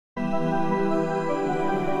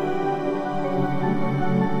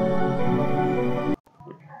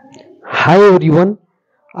Hi everyone,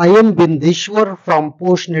 I am Bindeshwar from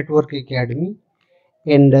Post Network Academy,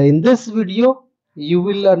 and in this video you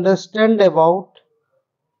will understand about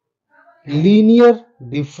linear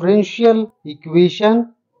differential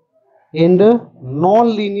equation and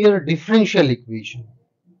non-linear differential equation.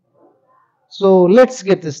 So let's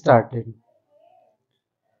get started.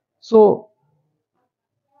 So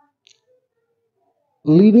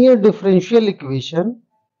linear differential equation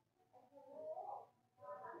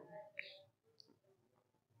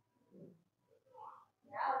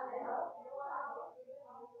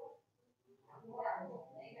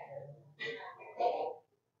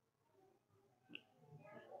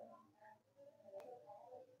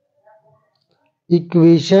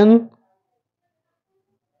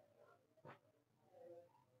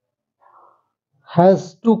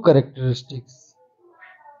has two characteristics.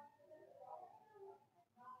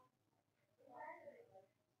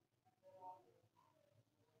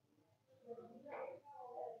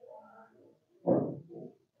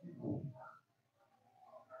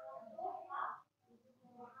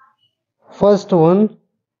 First one,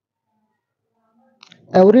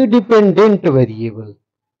 every dependent variable.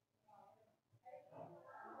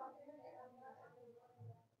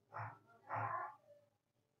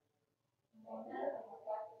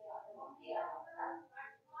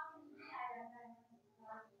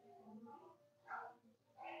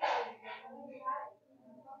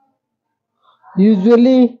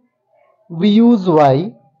 Usually we use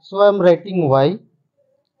y, so I am writing y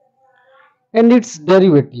and its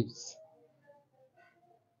derivatives.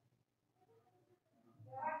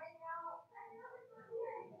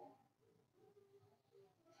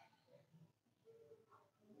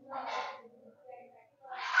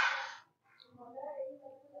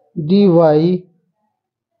 Dy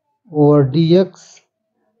over dx,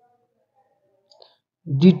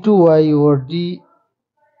 d2y over dx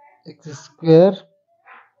square,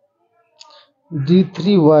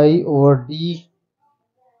 d3y over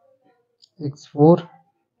dx4.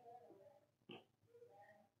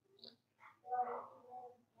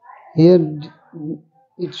 Here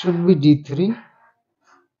it should be d3.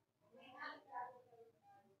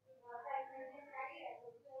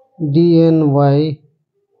 dny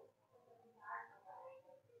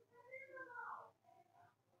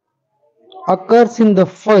occurs in the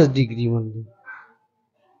first degree only.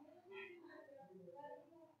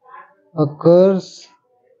 Occurs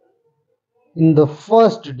in the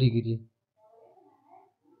first degree.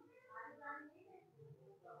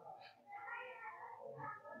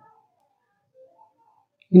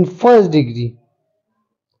 In first degree.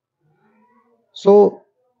 So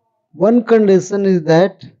one condition is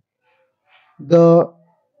that the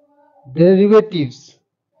derivatives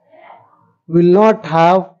will not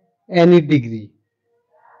have any degree,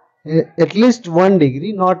 at least 1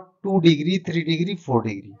 degree, not 2 degree, 3 degree, 4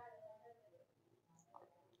 degree.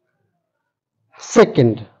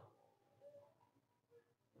 Second,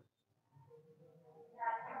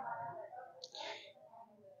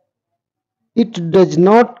 it does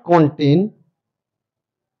not contain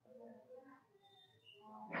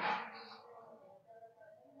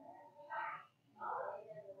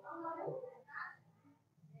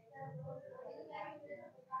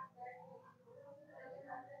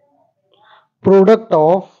product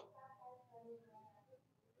of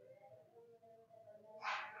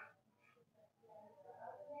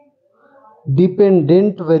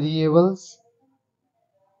dependent variables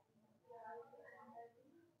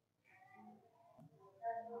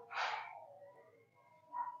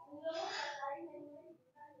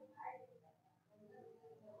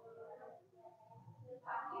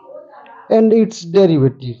and its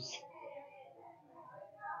derivatives.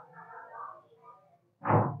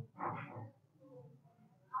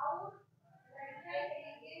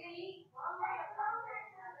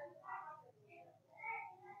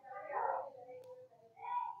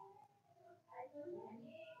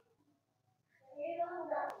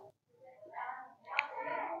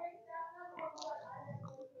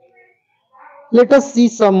 Let us see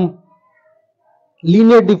some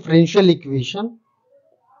linear differential equation.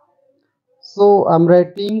 So I'm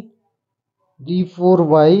writing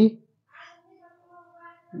d4y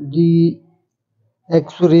dx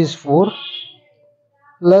raised 4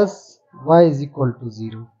 plus y is equal to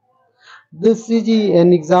 0. This is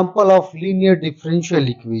an example of linear differential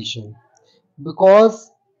equation because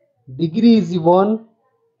degree is 1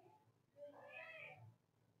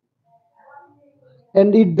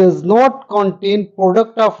 and it does not contain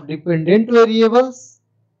product of dependent variables,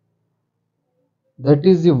 that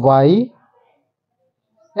is the y,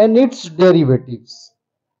 and its derivatives.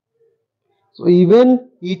 So even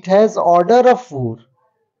it has order of 4.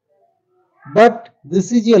 but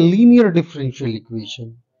this is a linear differential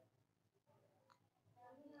equation.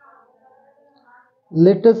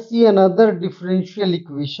 Let us see another differential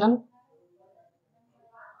equation.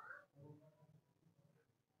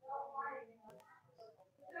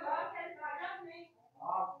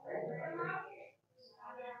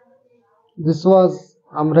 This was,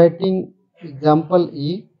 I'm writing example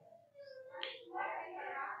E.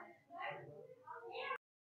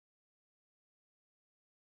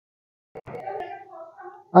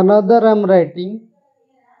 Another I'm writing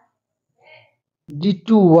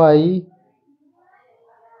d2y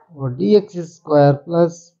or dx square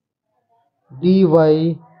plus dy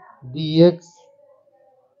dx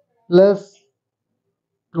plus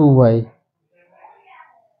 2y.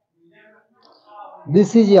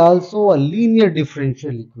 This is also a linear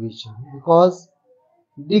differential equation because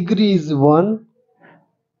degree is 1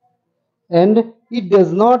 and it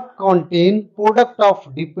does not contain product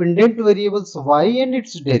of dependent variables y and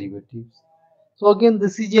its derivatives. So again,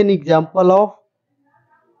 this is an example of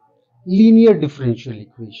linear differential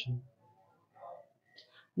equation.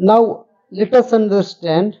 Now let us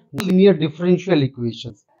understand linear differential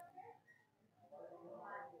equations.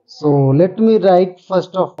 So let me write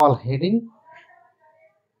first of all heading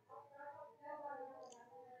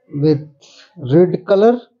with red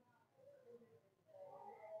color,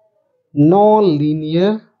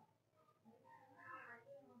 non-linear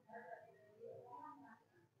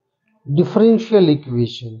differential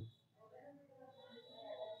equation.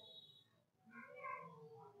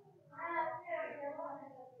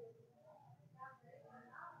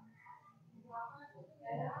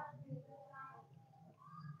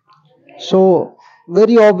 So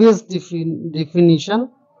very obvious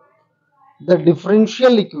definition. The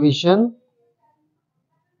differential equation,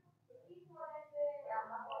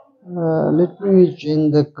 let me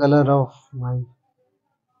change the color of my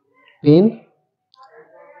pen.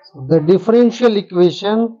 So the differential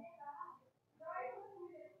equation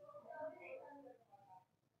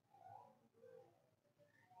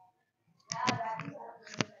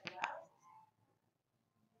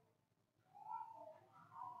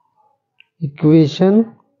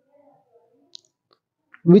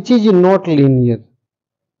which is not linear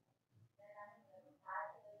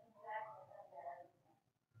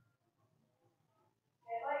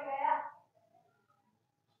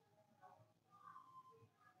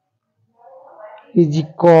is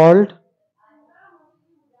called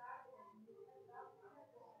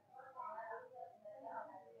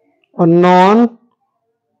a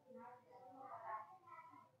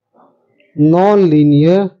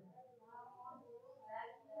non-linear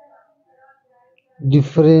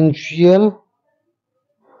differential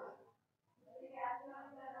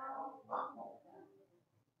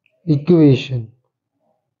equation.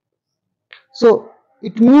 So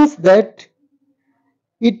it means that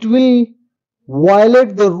it will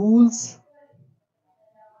violate the rules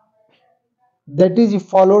that is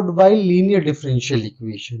followed by linear differential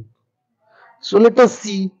equation. So let us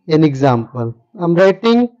see an example. I'm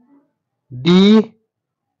writing dy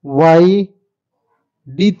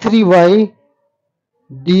d3y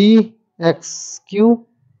dx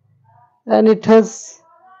and it has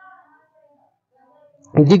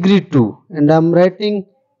degree 2 and I'm writing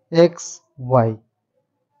x y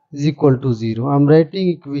is equal to 0. I'm writing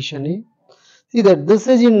equation A. See that this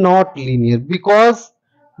is not linear because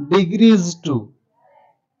degree is 2.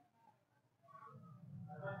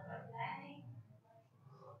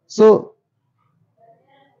 So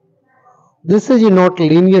this is not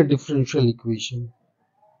linear differential equation.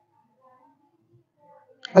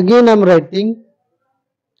 Again I'm writing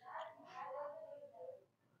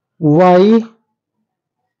y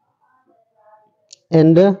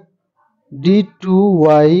and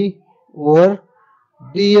d2y over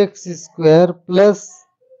dx square plus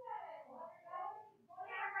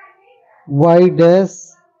y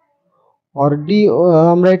dash or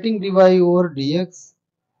I'm writing dy over dx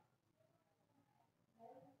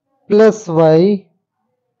plus y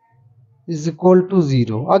is equal to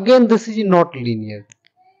 0. Again this is not linear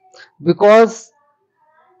because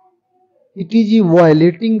it is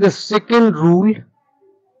violating the second rule,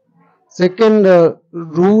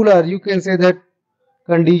 or you can say that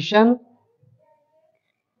condition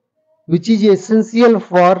which is essential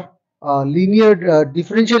for linear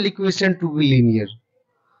differential equation to be linear,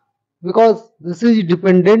 because this is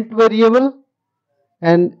dependent variable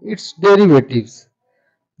and its derivatives,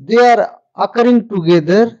 they are occurring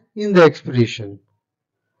together in the expression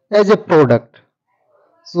as a product.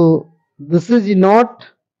 So this is not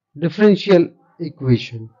differential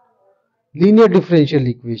equation, linear differential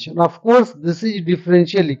equation. Of course this is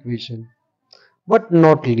differential equation but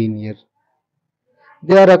not linear.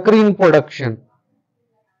 they are occurring in production.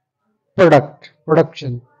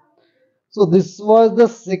 So this was the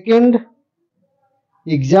second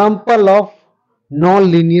example of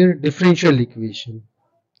non-linear differential equation.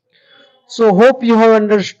 So hope you have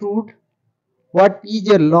understood what is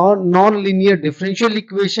a non-linear differential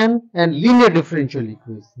equation and linear differential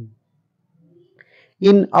equation.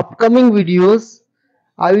 In upcoming videos,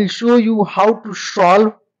 I will show you how to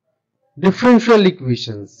solve differential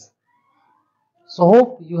equations. So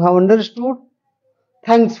hope you have understood.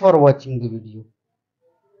 Thanks for watching the video.